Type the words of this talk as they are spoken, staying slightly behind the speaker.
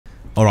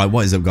Alright,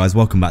 what is up guys,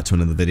 welcome back to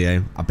another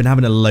video. I've been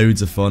having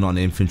loads of fun on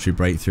Infantry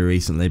Breakthrough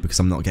recently because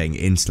I'm not getting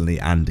instantly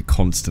and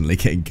constantly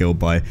getting killed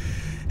by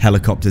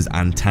helicopters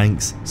and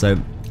tanks. So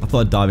I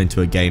thought I'd dive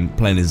into a game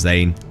playing as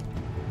Zain,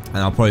 and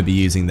I'll probably be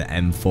using the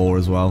M4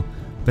 as well.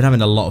 Been having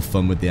a lot of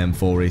fun with the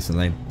M4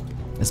 recently,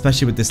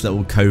 especially with this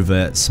little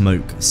covert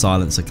smoke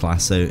silencer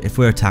class. So if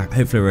we're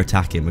hopefully we're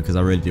attacking, because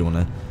I really do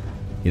want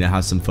to,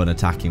 have some fun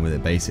attacking with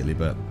it basically.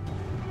 But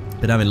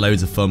been having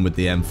loads of fun with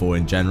the M4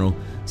 in general.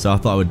 So I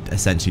thought I would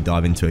essentially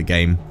dive into a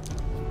game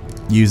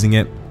using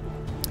it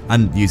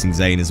and using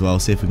Zain as well,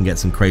 see if we can get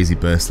some crazy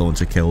burst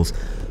launcher kills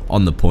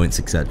on the points,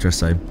 etc.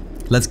 So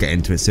let's get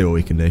into it, see what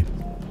we can do.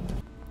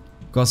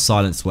 Got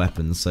silenced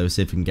weapons, so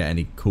see if we can get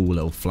any cool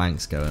little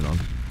flanks going on.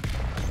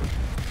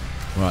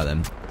 Right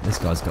then, this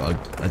guy's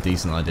got a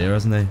decent idea,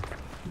 hasn't he?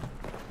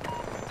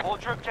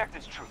 Hold your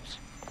objectives, troops.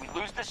 We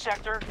lose this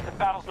sector, the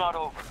battle's not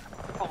over.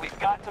 But we've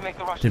got to make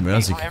the Russians. Didn't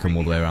realise he could come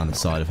all the way around the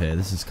side of here.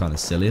 This is kind of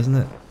silly, isn't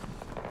it?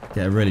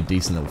 Get a really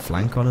decent little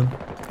flank on him.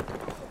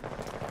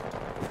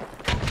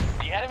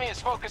 The enemy is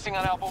focusing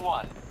on Alpha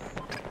 1.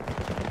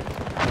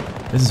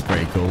 This is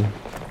pretty cool.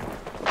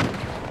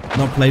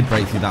 Not played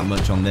Breakthrough that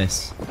much on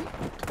this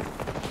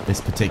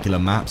particular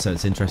map, so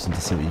it's interesting to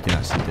see what you can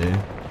actually do.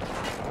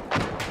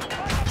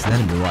 There's an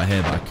enemy right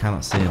here, but I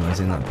cannot see him.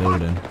 He's in that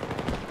building.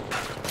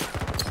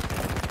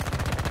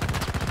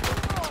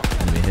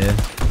 Enemy here.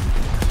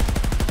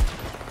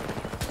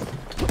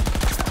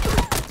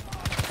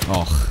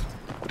 Oh.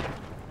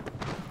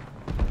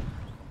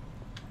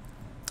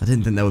 I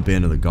didn't think there would be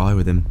another guy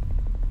with him.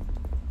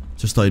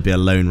 Just thought he'd be a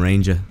lone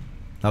ranger.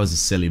 That was a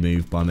silly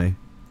move by me.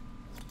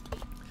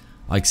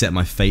 I accept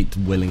my fate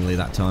willingly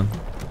that time.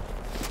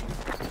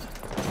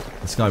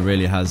 This guy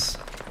really has...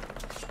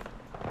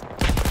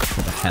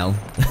 What the hell?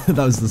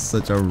 That was just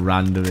such a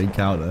random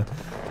encounter.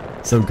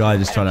 Some guy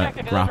just trying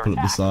to grapple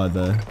up the side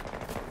there.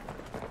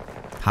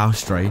 How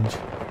strange.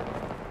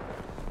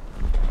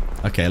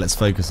 Okay, let's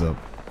focus up.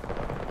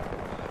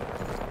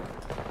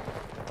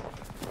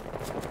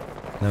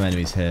 No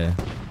enemies here.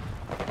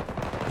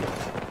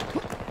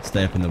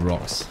 Stay up in the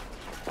rocks.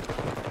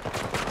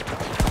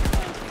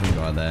 One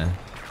guy there.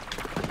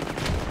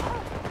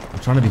 I'm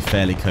trying to be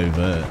fairly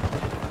covert.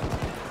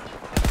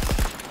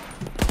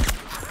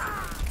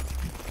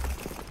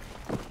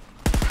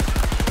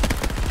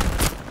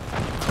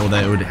 Although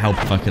it would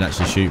help if I could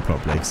actually shoot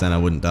properly, because then I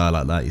wouldn't die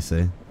like that, you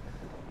see.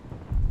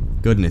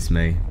 Goodness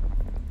me.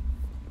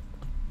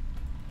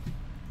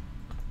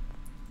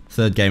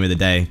 Third game of the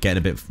day, getting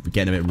a bit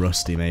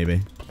rusty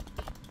maybe.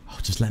 Oh,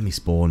 just let me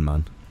spawn,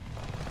 man.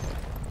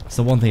 It's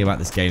the one thing about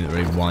this game that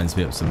really winds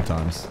me up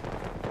sometimes.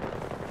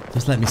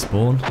 Just let me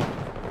spawn.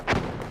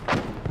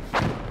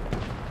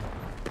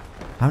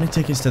 How many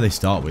tickets do they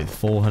start with?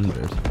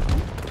 400.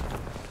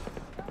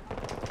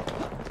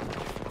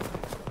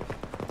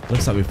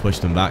 Looks like we've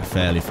pushed them back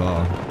fairly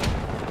far.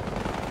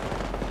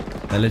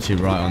 They're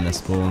literally right on their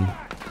spawn.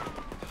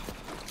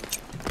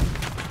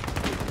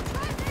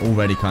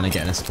 Already kind of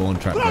getting a spawn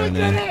trap going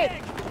there.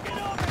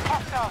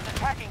 Hostiles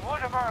attacking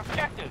one of our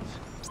objectives.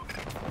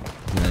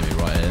 Maybe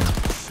right here.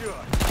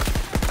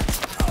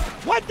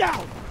 One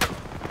down.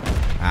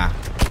 Ah.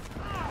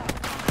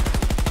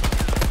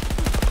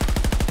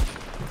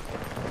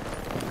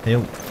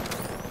 Heal.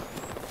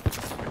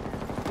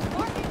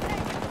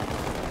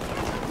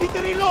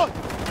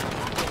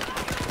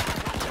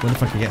 Wonder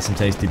if I can get some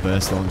tasty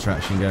burst launch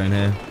action going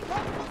here.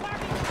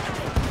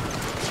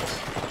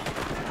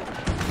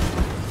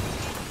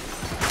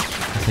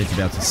 I need to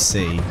be able to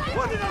see.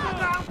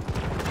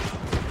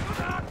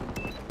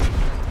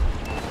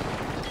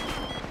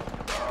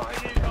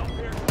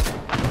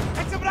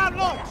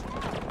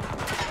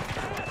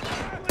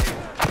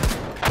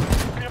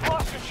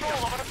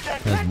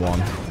 There's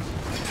one.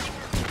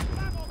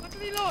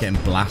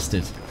 Getting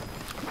blasted.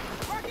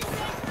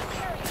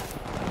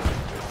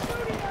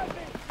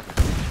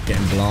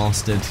 Getting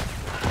blasted.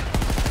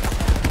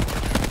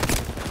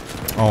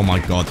 Oh my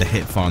god, the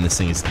hip fire on this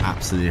thing is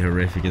absolutely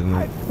horrific, isn't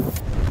it?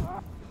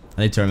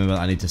 I need to remember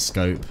that I need to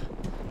scope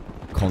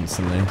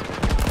constantly.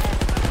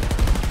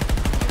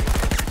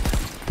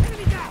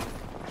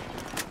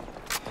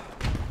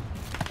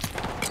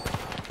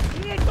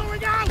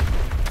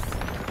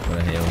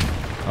 Gotta heal.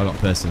 I got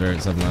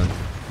perseverance, haven't I?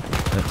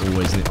 They're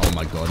always need. Oh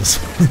my god,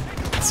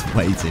 it's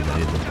way too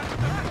many of them.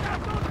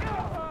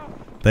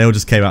 They all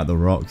just came out the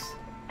rocks.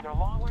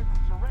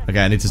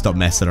 Okay, I need to stop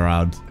messing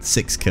around.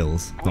 6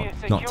 kills.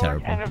 Not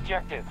terrible.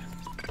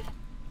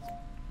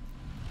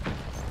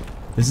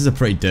 This is a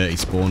pretty dirty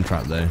spawn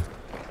trap though.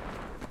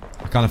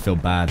 I kind of feel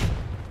bad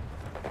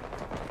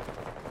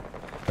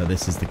that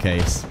this is the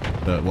case,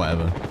 but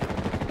whatever.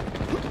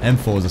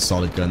 M4 is a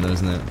solid gun though,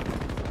 isn't it?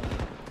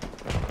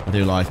 I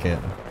do like it.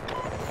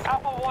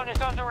 Alpha 1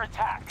 is under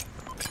attack.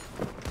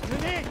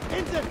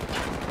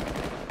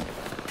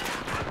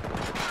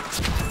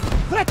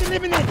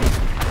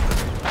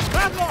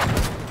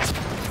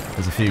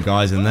 There's a few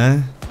guys in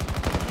there.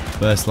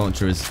 Burst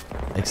launcher is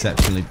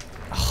exceptionally...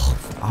 Oh,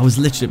 I was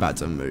literally about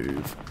to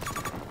move.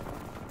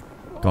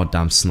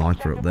 Goddamn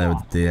sniper up there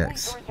with the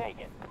DX.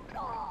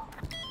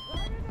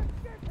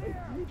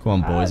 Come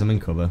on, boys. I'm in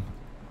cover.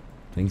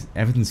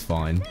 Everything's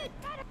fine.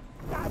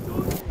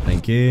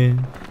 Thank you.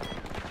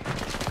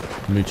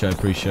 Mucho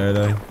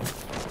appreciado.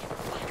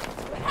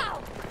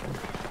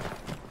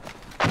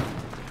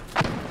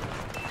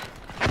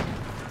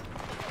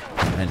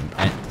 And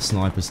the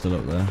sniper's still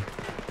up there.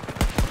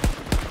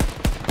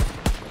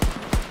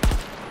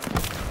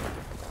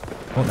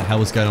 What the hell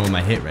was going on with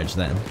my hit reg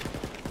then?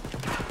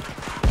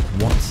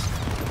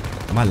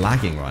 What? Am I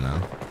lagging right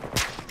now?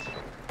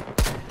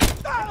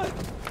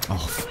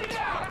 Oh.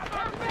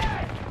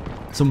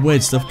 Some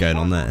weird stuff going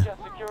on there.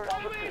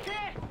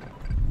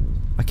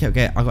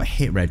 Okay, I got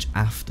hit reg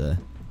after.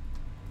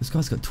 This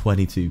guy's got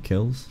 22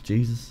 kills.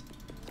 Jesus.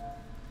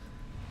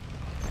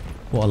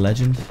 What a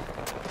legend.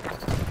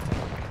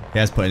 He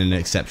has put in an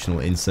exceptional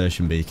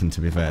insertion beacon,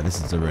 to be fair.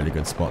 This is a really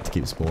good spot to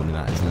keep spawning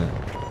at, isn't it?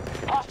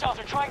 Hostiles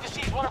are trying to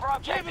seize one of our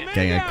objectives.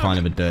 Getting a kind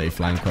of a dirty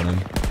flank on him.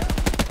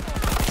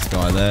 This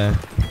guy there.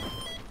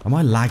 Am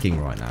I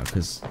lagging right now?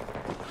 Because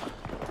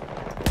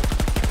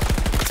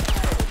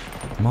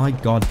my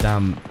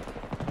goddamn...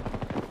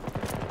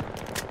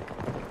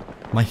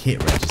 my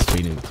hit rate is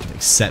feeling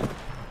except...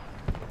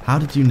 How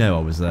did you know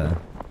I was there?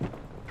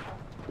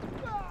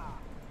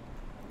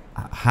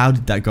 How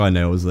did that guy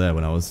know I was there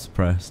when I was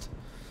suppressed?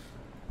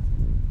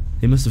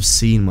 He must have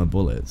seen my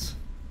bullets.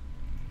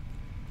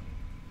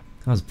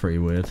 That was pretty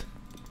weird.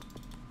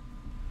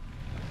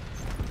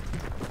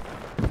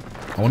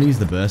 I want to use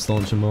the burst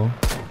launcher more.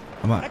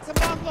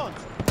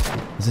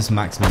 Is this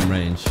maximum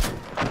range?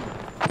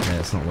 Yeah,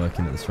 it's not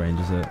working at this range,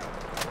 is it?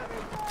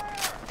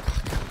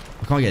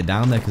 I can't get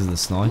down there because of the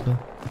sniper.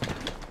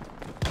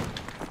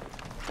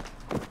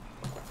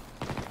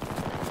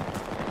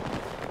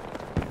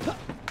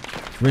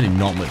 There's really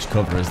not much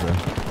cover, is there?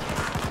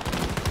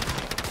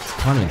 It's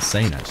kind of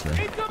insane,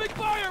 actually. Incoming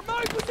fire!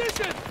 My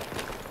position!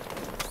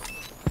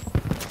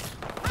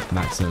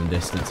 Maximum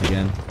distance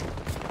again.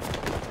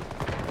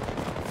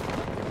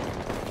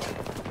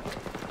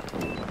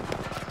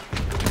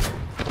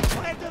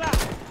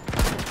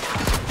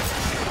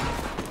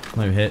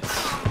 No hits.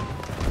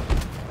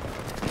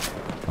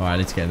 Alright, I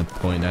need to get in the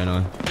point, don't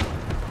I?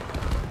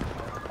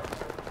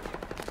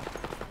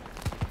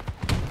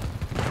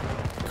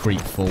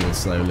 Creep forward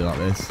slowly like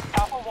this.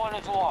 Alpha 1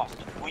 is lost.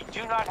 We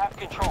do not have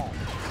control.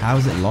 How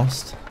is it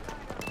lost?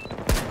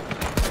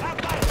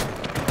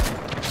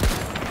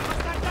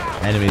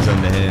 Enemies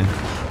under here.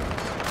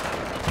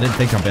 I didn't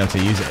think I'd be able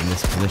to use it in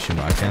this position,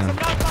 but I can.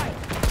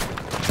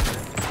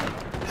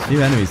 There's a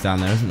few enemies down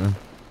there, isn't there?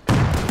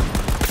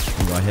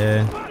 One right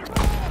here.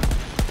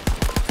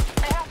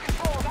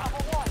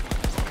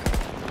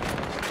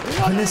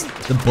 I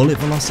think the bullet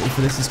velocity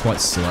for this is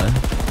quite slow.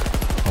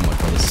 Oh my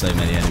god, there's so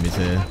many enemies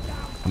here.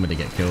 I'm gonna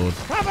get killed.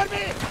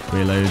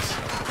 Reload.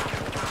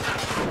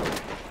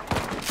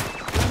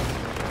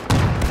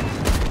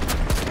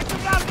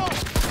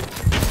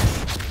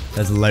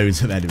 There's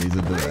loads of enemies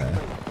under there.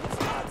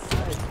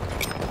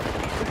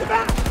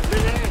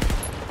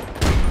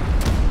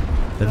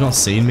 They've not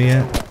seen me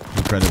yet?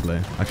 Incredibly.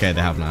 Okay,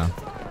 they have now.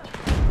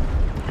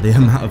 The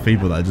amount of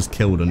people that I just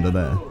killed under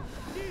there.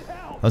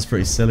 That's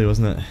pretty silly,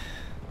 wasn't it?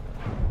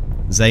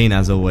 Zain,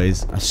 as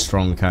always, a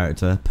strong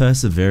character.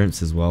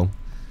 Perseverance as well.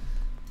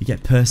 You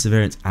get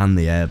perseverance and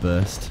the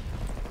airburst.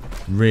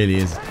 Really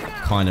is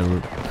kind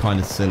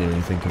of silly when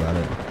you think about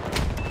it.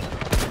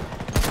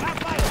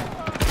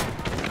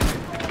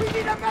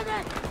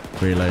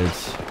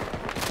 Reloads.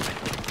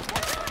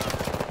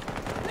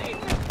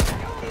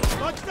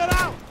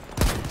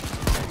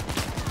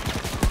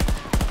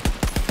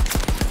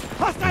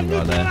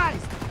 Right there.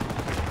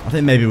 I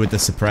think maybe with the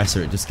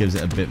suppressor it just gives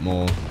it a bit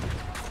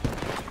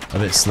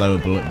slower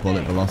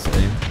bullet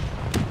velocity.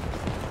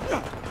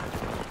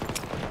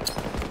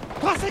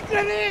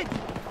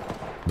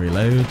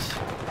 Reload.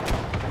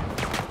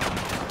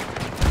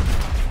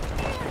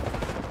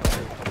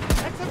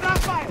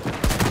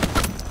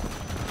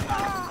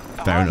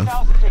 Fair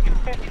enough.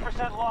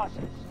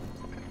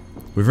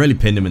 We've really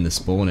pinned him in the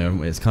spawn here, haven't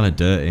we? It's kind of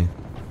dirty.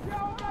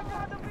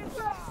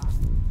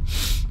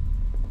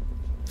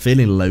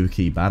 Feeling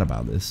low-key bad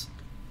about this.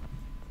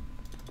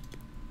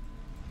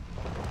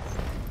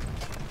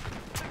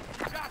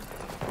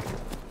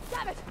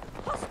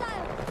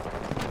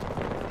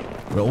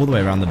 We're all the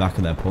way around the back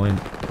of their point.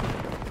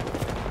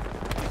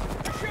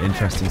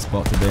 Interesting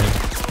spot to be in.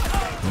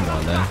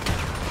 Right there.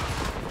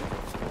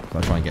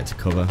 Gotta try and get to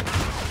cover.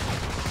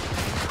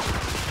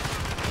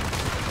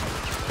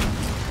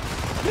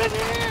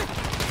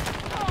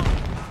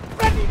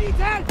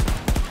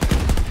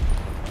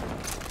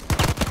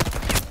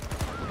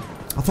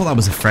 I thought that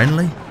was a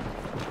friendly.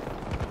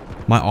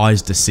 My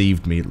eyes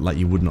deceived me like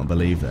you would not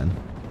believe then.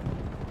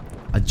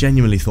 I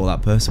genuinely thought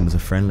that person was a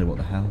friendly, what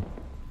the hell?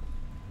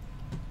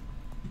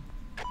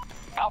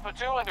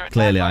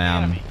 Clearly I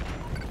am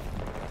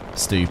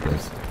stupid.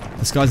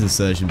 This guy's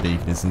insertion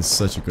beacon is in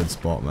such a good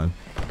spot, man.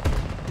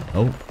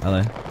 Oh,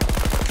 hello.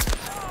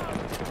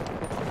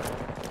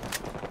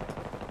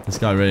 This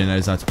guy really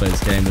knows how to play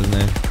this game, doesn't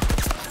he?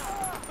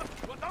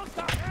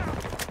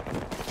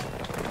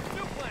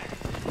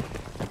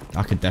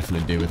 I could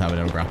definitely do with having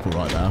a grapple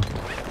right now.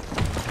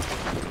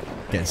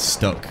 Getting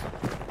stuck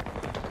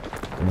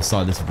on the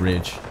side of this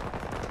ridge.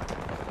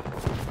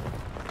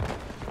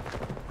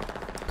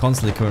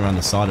 Constantly coming around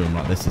the side of him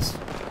like this is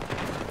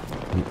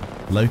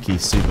low-key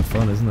super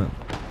fun, isn't it?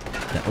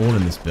 They're all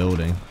in this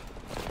building.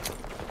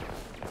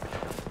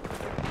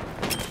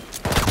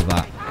 Look at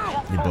that,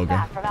 you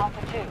bugger.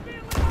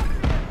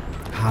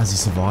 How has he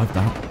survived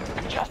that?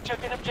 Just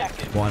took an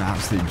objective. What an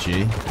absolute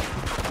G.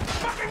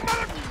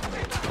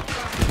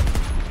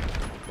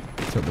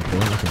 Took the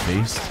point like a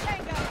beast.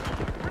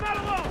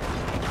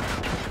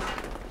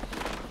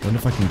 Wonder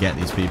if I can get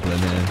these people in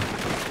here.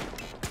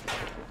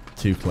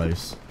 Too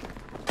close.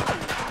 The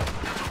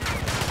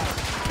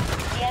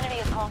enemy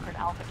has conquered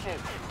Alpha 2.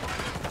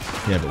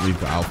 Yeah, but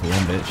we've got Alpha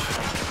 1, bitch.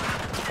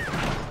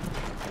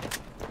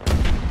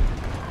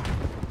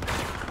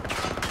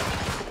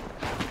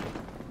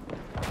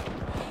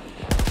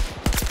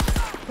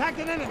 Attack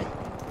an enemy.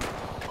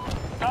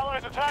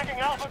 Allies attacking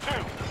Alpha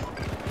 2.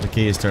 The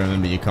key is to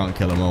remember you can't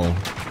kill them all.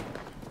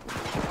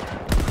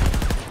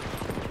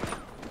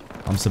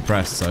 I'm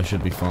suppressed, so I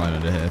should be fine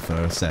under here for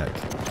a sec.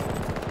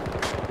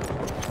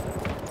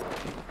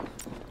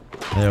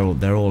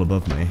 They're all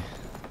above me.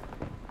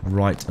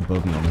 Right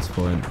above me on this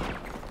point.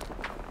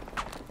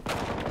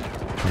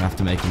 Gonna have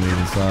to make a move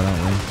inside,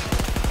 aren't we?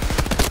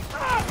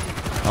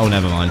 Oh,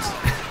 never mind.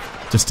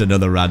 Just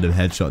another random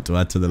headshot to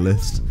add to the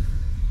list.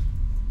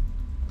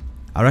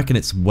 I reckon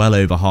it's well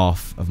over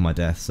half of my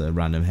deaths are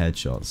random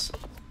headshots,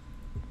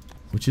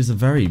 which is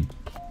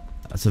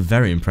that's a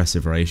very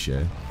impressive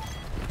ratio.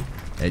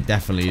 It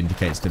definitely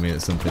indicates to me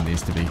that something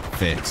needs to be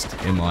fixed,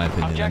 in my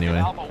opinion, Objective anyway.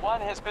 Alpha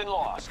 1 has been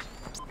lost.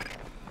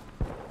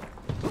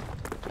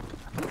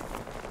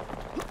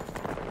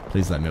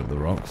 Please let me up the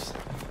rocks.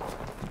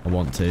 I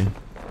want to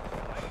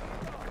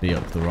be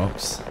up the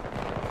rocks.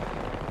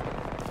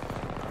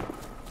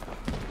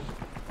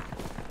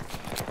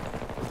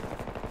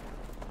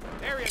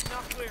 Area's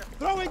not clear.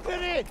 Throwing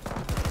grenade.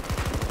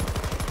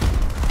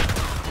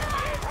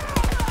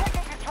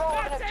 Taking control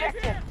of an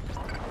objective.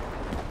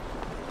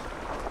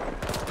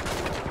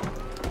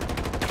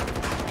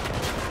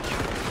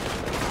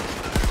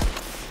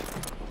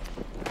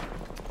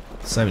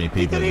 So many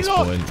people at this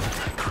point.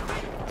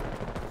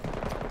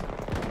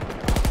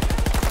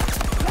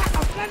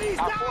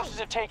 Our forces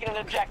have taken an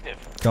objective.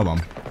 Come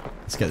on.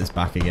 Let's get this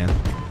back again.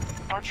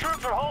 Our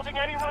troops are halting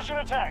any Russian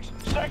attacks.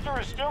 Sector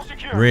is still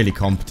secure. Really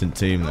competent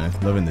team though.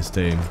 Loving this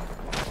team.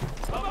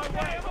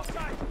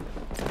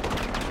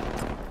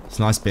 It's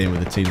nice being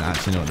with a team that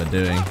actually know what they're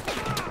doing.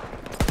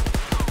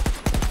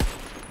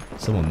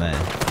 Someone there.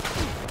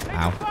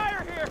 Ow.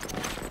 Fire here.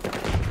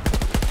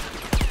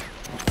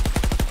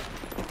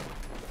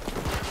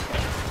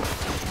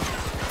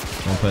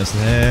 One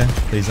person here.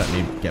 Please let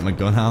me get my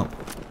gun out.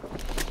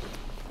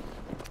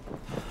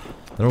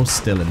 They're all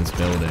still in this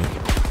building.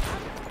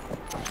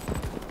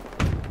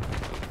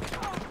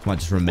 Might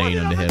just remain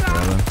under here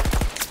forever.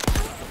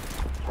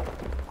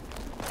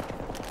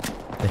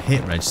 The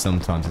hit reg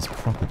sometimes is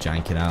proper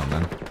janking out,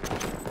 man.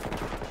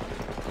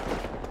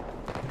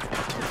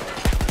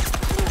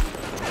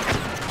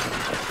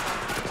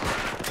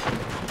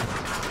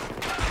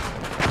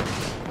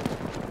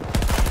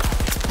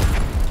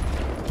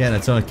 Getting a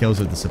ton of kills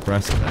with the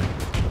suppressor there.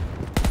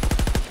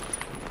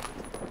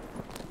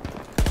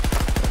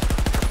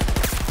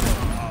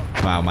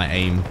 Wow, my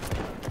aim.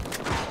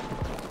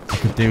 I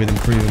could do with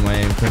improving my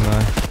aim, couldn't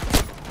I?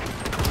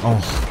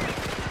 Oh,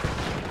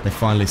 they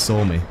finally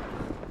saw me.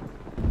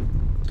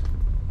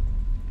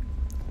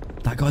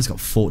 That guy's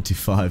got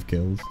 45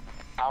 kills.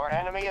 Our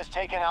enemy has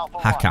taken Alpha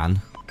 1.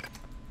 Hakan.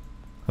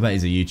 I bet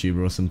he's a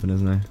YouTuber or something,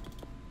 isn't he?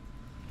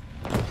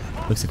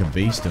 Looks like a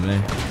beast to me.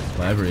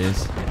 Whatever he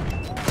is.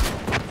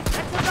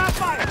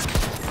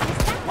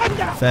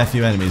 Fair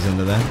few enemies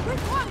under there,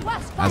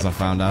 as I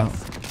found out.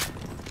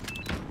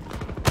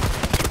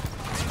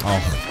 Oh.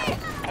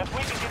 If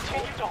we can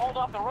continue to hold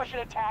off the Russian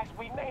attacks,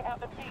 we may have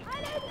the peak.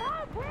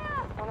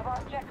 One of our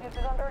objectives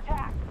is under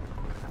attack.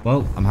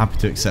 Well, I'm happy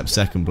to accept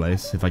second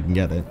place if I can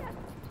get it.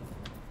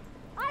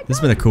 This has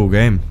been a cool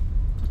game.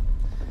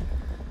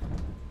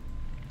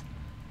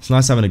 It's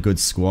nice having a good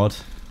squad.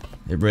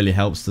 It really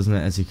helps, doesn't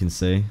it, as you can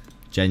see.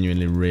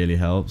 Genuinely really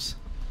helps.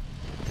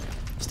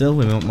 Still,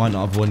 we might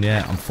not have won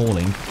yet. I'm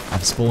falling.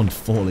 I've spawned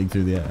falling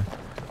through the air.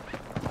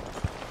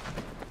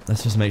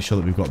 Let's just make sure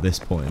that we've got this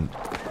point.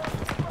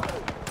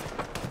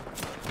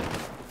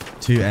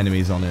 2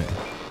 enemies on it.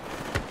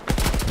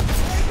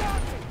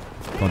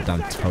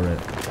 Goddamn turret.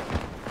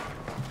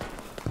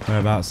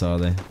 Whereabouts are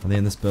they? Are they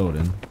in this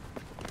building?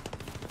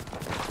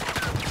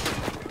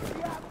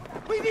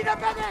 We need a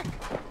medic.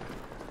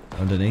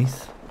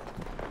 Underneath?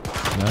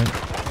 No?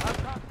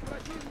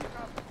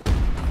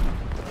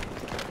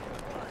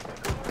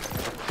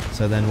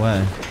 So then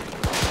where?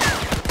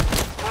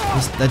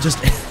 They're just...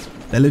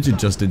 they're literally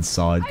just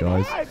inside,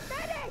 guys.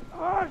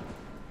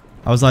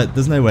 I was like,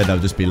 there's no way they'll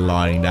just be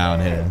lying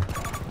down here.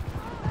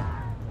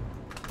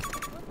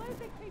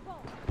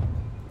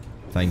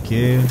 Thank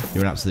you.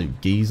 You're an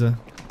absolute geezer.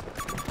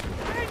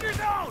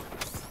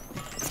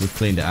 We've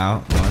cleaned it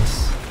out.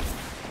 Nice.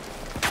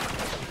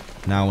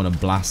 Now I want to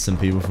blast some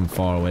people from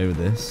far away with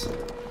this.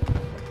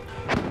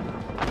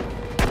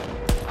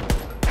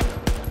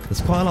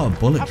 There's quite a lot of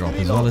bullet drop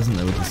as well, isn't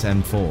there, with this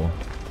M4?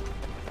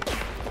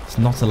 It's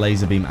not a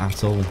laser beam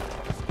at all.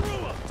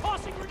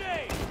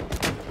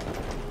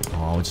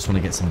 Oh, I just want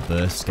to get some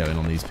bursts going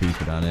on these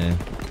people down here.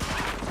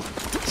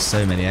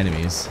 So many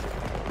enemies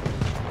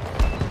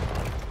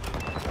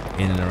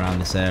in and around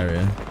this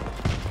area.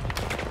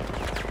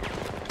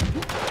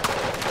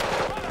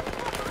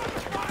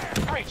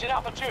 Breach in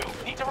Alpha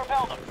 2. Need to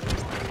repel them.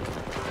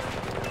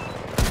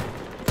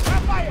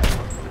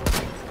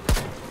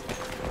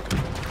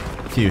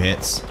 A few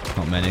hits,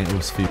 not many.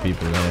 There's a few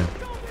people there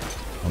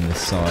on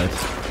this side.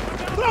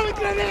 Throwing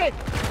grenade!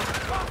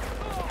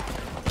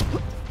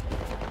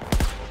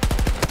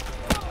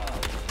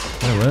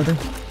 Where were they?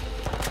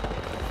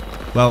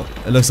 Well,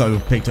 it looks like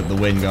we've picked up the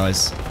win,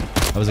 guys.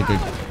 That was a good...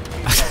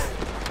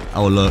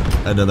 Oh look,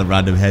 another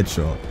random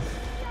headshot.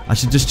 I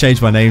should just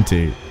change my name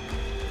to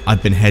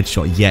I've been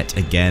headshot yet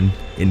again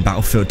in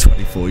Battlefield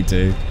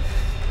 2042.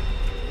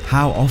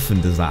 How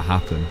often does that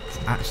happen? It's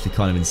actually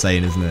kind of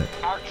insane, isn't it?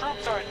 Our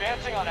troops are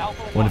advancing on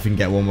Alpha 1. Wonder if we can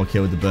get one more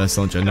kill with the burst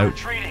launcher. Nope.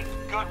 Retreating.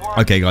 Good work.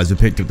 Okay guys, we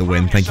picked up the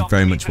win. Thank you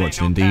very much for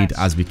watching indeed.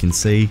 As we can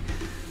see,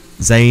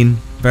 Zain,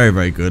 very,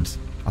 very good.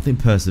 I think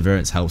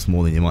perseverance helps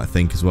more than you might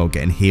think as well,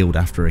 getting healed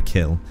after a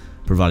kill,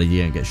 provided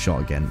you don't get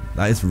shot again.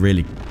 That is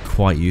really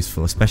quite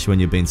useful, especially when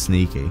you're being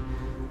sneaky,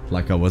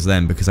 like I was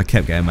then, because I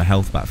kept getting my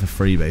health back for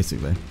free,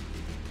 basically.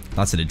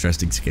 That's an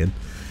interesting skin.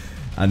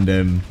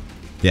 And,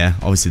 yeah,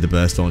 obviously the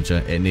burst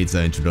launcher, it needs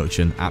no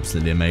introduction.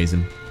 Absolutely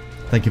amazing.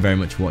 Thank you very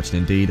much for watching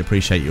indeed.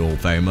 Appreciate you all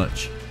very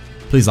much.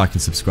 Please like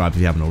and subscribe if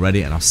you haven't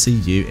already, and I'll see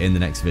you in the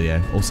next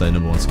video. Also,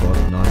 #1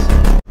 squad.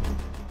 Nice.